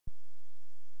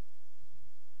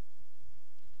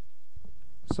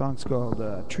Song's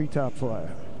called Treetop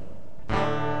Flyer.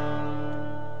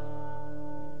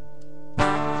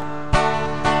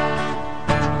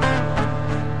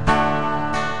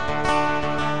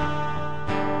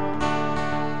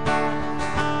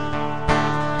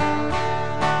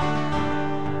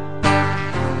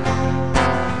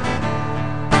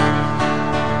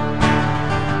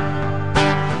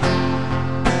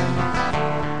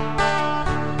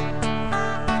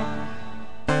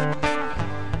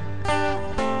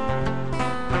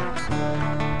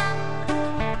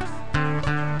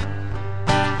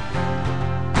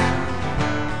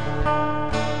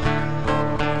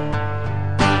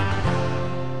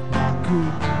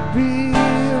 Be a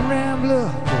rambler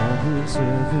for the $7.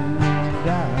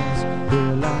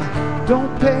 Well, I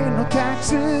don't pay no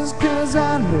taxes cause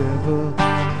I never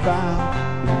file.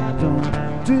 I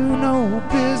don't do no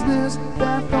business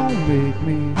that don't make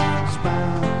me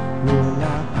smile. Well,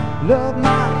 I love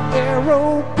my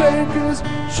aeroplane cause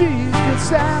she's good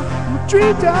style. I'm a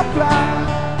treetop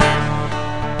flyer.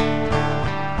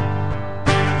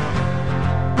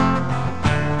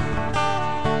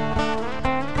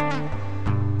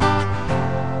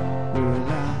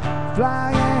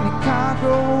 Fly any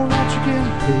cargo that you can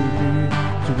pay me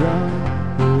to run.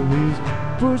 All these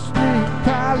push me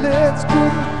pilots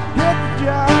couldn't get the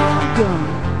job done.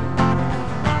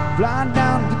 Fly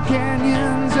down the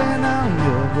canyons and I'll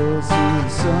never see the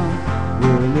sun.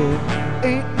 Well, it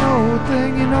ain't no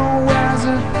thing, you know, as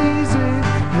an easy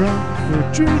run for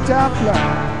a treetop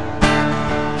fly.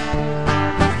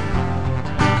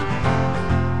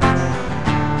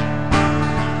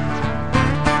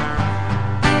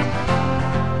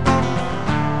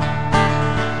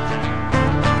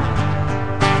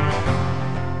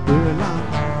 Well, I'm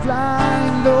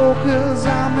flying low cause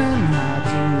I'm in high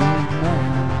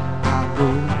demand. I go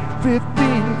 15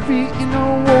 feet, you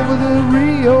know, over the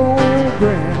Rio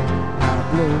Grande.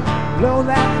 I blow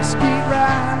that mesquite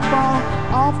right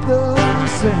off the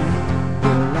sand.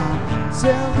 Well, I'm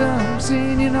seldom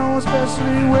seen, you know,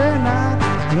 especially when I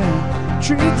land.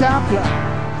 Treetop fly.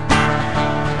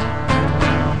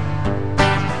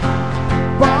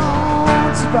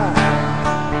 Born survive.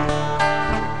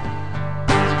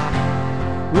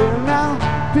 Well, now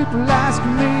people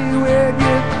asking me where'd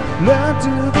you learn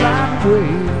to fly away.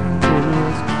 It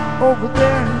was over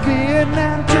there in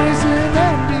Vietnam chasing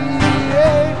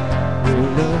NDA. Well,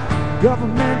 the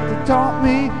government they taught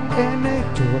me and they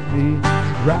taught me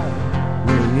right.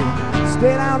 Well, you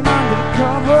stayed out under the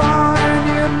cover and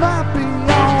you might be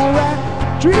alright.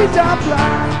 Treetop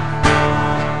fly.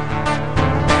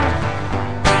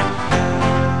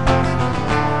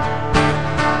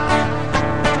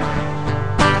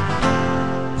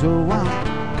 So I'm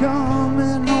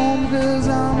coming home cause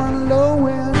I'm a low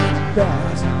and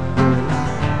fast. Well, I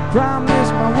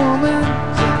promised my woman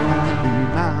it won't be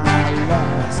my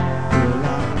last. Well, I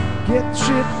get the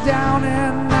ship down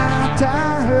and I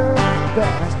tie her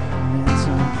fast. And then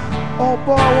some old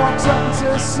boy walks up and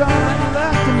says, son, I'd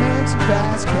like to make some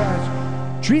fast cash.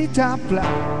 Treetop fly.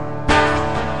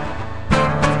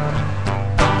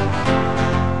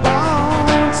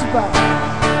 Born survive.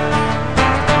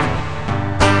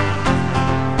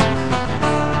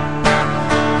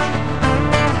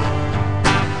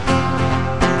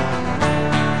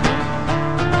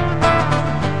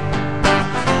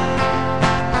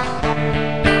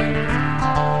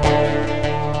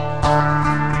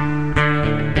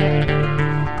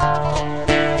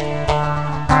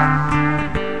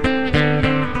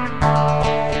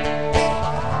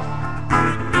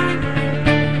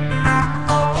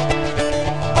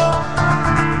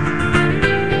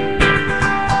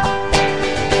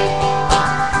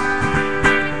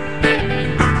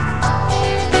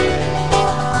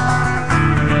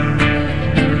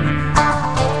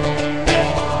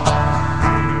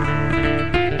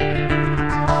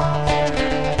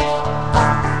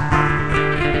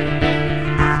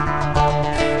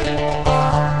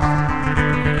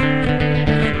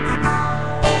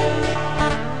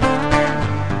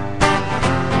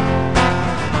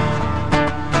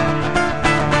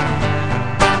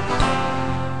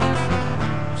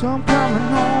 So I'm coming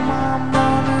home, I'm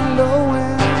running low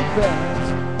and fast.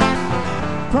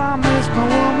 Promise my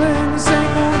woman this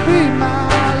ain't gonna be my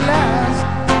last.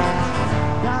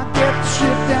 I get the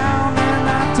ship down and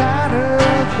I tied her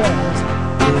fast.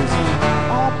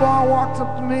 Old boy walks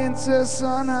up to me and says,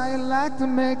 son, how you like to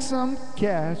make some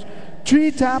cash?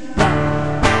 Treetop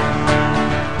fly.